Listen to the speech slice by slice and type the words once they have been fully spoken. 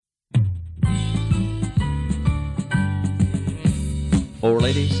Four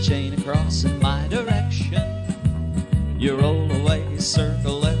ladies chain across in my direction. You roll away,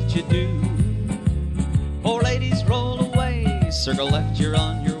 circle left you do. Four ladies roll away, circle left you're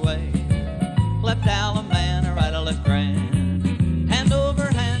on your way. Left Alaman, or right a left grand. Hand over,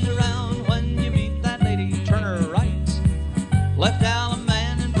 hand around, when you meet that lady, turn her right. Left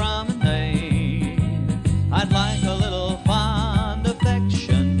Alaman and promenade. I'd like a little fond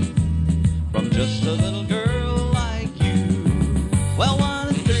affection from just a little girl like you. Well, 1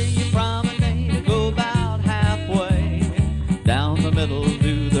 and 3, you promenade, go about halfway. Down the middle,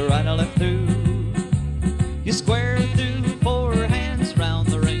 do the right or left through. You square through, 4 hands round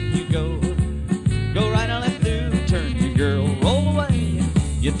the ring you go. Go right or left through, turn your girl, roll away.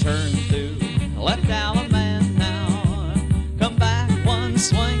 You turn through, left Alaman now. Come back, 1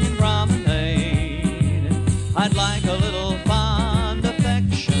 swing and promenade. I'd like a little fond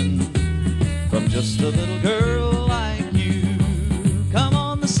affection from just a little girl like you. Come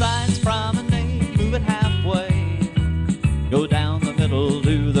on the sides, promenade, move it halfway. Go down the middle,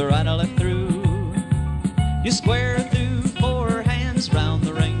 do the right or left through. You square through, 4 hands round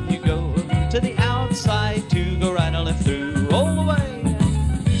the ring you go. To the outside, 2, go right or left through, roll away.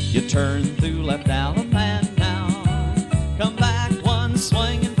 You turn through, left Alaman now. Come back, 1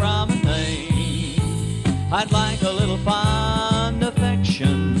 swing and promenade. I'd like a little fond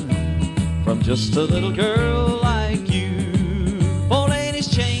affection from just a little girl like you. 4 ladies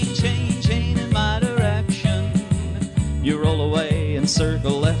chain, chain, chain in my direction. You roll away and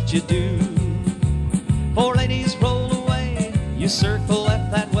circle left you do. 4 ladies roll away, you circle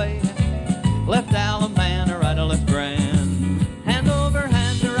left that way. Left Alaman, or right or left grand. Hand over,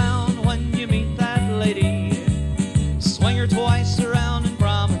 hand around, when you meet that lady. Swing her twice around and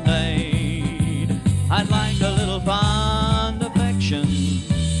promenade. I'd like a little fond affection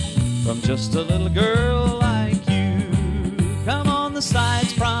from just a little girl like you. Come on the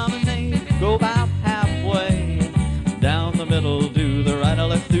sides, promenade, go about halfway. Down the middle, do the right or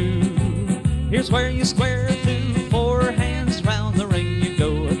left through. Here's where you square through, 4 hands round the ring you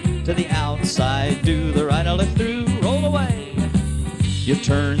go. To the outside, do the right or left through, roll away. You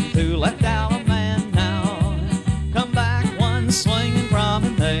turn through, left Alaman now. Come back, 1 swing and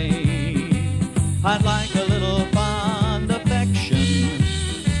promenade. I'd like a little fond affection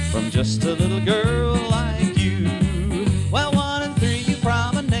from just a little girl like you. Well, 1 and 3, you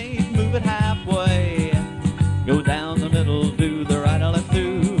promenade, move it halfway. Go down the middle, do the right or left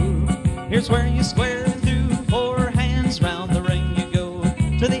through. Here's where you square through, 4 hands round the ring you go.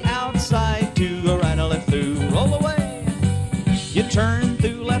 To the outside, 2, go right or left through, roll away. You turn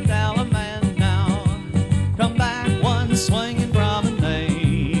through, left Alaman now. Come back, 1 swing and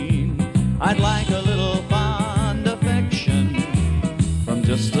promenade. I'd like a little fond affection from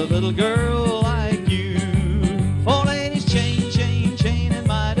just a little girl like you. 4 ladies chain, chain, chain in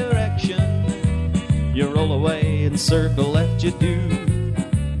my direction. You roll away and circle left you do.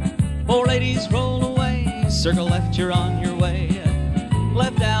 4 ladies roll away, circle left, you're on your way.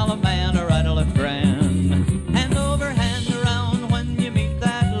 Left Alaman, or right or left grand. Hand over, hand around, when you meet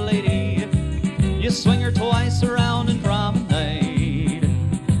that lady. You swing her twice around and promenade.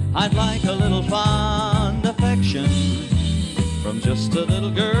 I'd like a